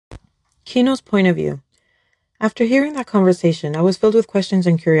Kino's point of view. After hearing that conversation, I was filled with questions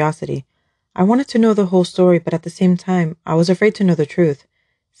and curiosity. I wanted to know the whole story, but at the same time, I was afraid to know the truth.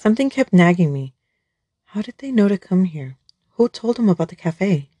 Something kept nagging me. How did they know to come here? Who told them about the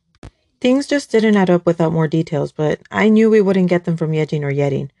cafe? Things just didn't add up without more details, but I knew we wouldn't get them from Yejin or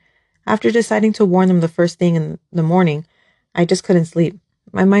Yedin. After deciding to warn them the first thing in the morning, I just couldn't sleep.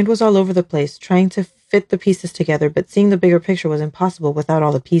 My mind was all over the place, trying to fit the pieces together, but seeing the bigger picture was impossible without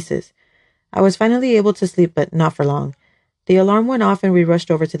all the pieces. I was finally able to sleep, but not for long. The alarm went off and we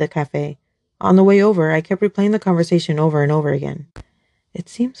rushed over to the cafe. On the way over, I kept replaying the conversation over and over again. It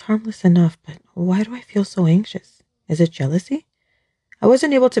seems harmless enough, but why do I feel so anxious? Is it jealousy? I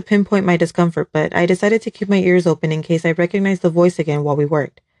wasn't able to pinpoint my discomfort, but I decided to keep my ears open in case I recognized the voice again while we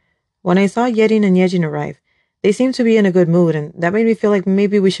worked. When I saw Yedin and Yejin arrive, they seemed to be in a good mood, and that made me feel like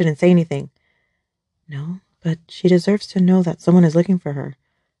maybe we shouldn't say anything. No, but she deserves to know that someone is looking for her.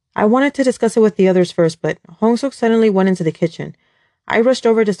 I wanted to discuss it with the others first, but Hongsuk suddenly went into the kitchen. I rushed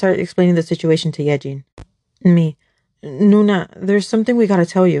over to start explaining the situation to Yejin. Me. Nuna, there's something we gotta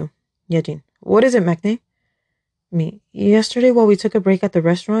tell you. Yejin. What is it, Maknae? Me. Yesterday, while we took a break at the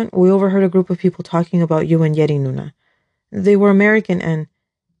restaurant, we overheard a group of people talking about you and Yejin, Nuna. They were American and...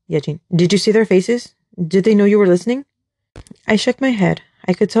 Yejin. Did you see their faces? Did they know you were listening? I shook my head.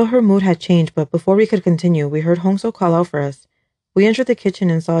 I could tell her mood had changed, but before we could continue, we heard Hongsuk call out for us. We entered the kitchen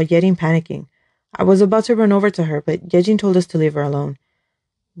and saw Yejin panicking. I was about to run over to her, but Yejin told us to leave her alone.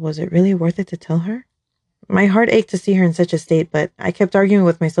 Was it really worth it to tell her? My heart ached to see her in such a state, but I kept arguing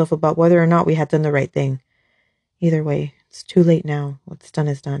with myself about whether or not we had done the right thing. Either way, it's too late now. What's done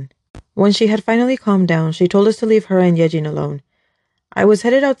is done. When she had finally calmed down, she told us to leave her and Yejin alone. I was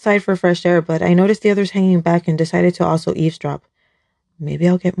headed outside for fresh air, but I noticed the others hanging back and decided to also eavesdrop. Maybe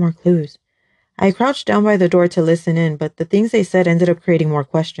I'll get more clues. I crouched down by the door to listen in, but the things they said ended up creating more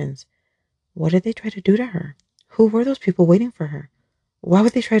questions. What did they try to do to her? Who were those people waiting for her? Why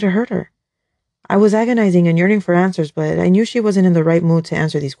would they try to hurt her? I was agonizing and yearning for answers, but I knew she wasn't in the right mood to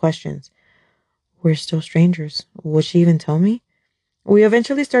answer these questions. We're still strangers. Would she even tell me? We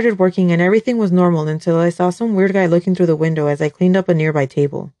eventually started working and everything was normal until I saw some weird guy looking through the window as I cleaned up a nearby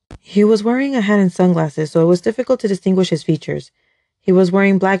table. He was wearing a hat and sunglasses, so it was difficult to distinguish his features. He was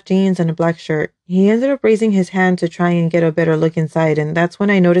wearing black jeans and a black shirt. He ended up raising his hand to try and get a better look inside, and that's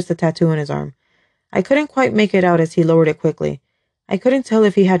when I noticed the tattoo on his arm. I couldn't quite make it out as he lowered it quickly. I couldn't tell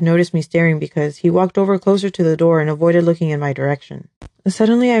if he had noticed me staring because he walked over closer to the door and avoided looking in my direction.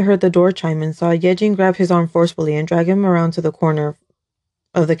 Suddenly I heard the door chime and saw Yejin grab his arm forcefully and drag him around to the corner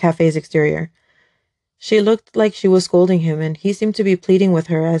of the cafe's exterior. She looked like she was scolding him, and he seemed to be pleading with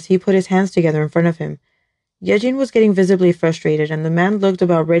her as he put his hands together in front of him. Yejin was getting visibly frustrated, and the man looked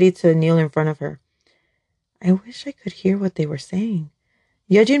about ready to kneel in front of her. I wish I could hear what they were saying.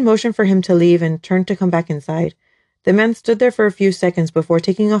 Yejin motioned for him to leave and turned to come back inside. The man stood there for a few seconds before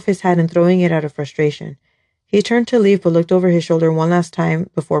taking off his hat and throwing it out of frustration. He turned to leave but looked over his shoulder one last time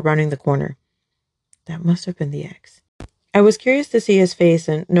before rounding the corner. That must have been the ex. I was curious to see his face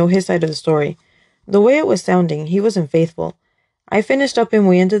and know his side of the story. The way it was sounding, he wasn't faithful. I finished up and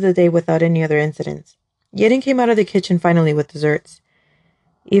we ended the day without any other incidents. Yedin came out of the kitchen finally with desserts.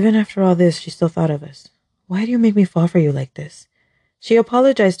 Even after all this, she still thought of us. Why do you make me fall for you like this? She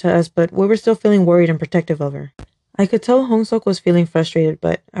apologized to us, but we were still feeling worried and protective of her. I could tell Hongsuk was feeling frustrated,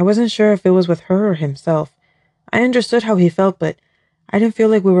 but I wasn't sure if it was with her or himself. I understood how he felt, but I didn't feel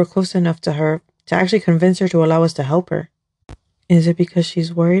like we were close enough to her to actually convince her to allow us to help her. Is it because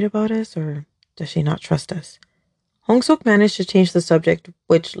she's worried about us, or does she not trust us? Hongsuk managed to change the subject,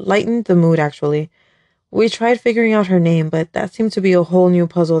 which lightened the mood actually. We tried figuring out her name, but that seemed to be a whole new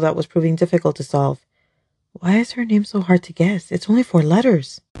puzzle that was proving difficult to solve. Why is her name so hard to guess? It's only 4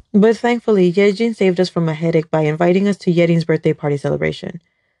 letters. But thankfully, Yejin saved us from a headache by inviting us to Yedin's birthday party celebration.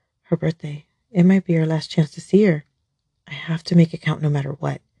 Her birthday. It might be our last chance to see her. I have to make it count no matter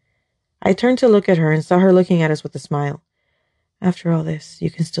what. I turned to look at her and saw her looking at us with a smile. After all this, you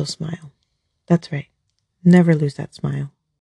can still smile. That's right. Never lose that smile.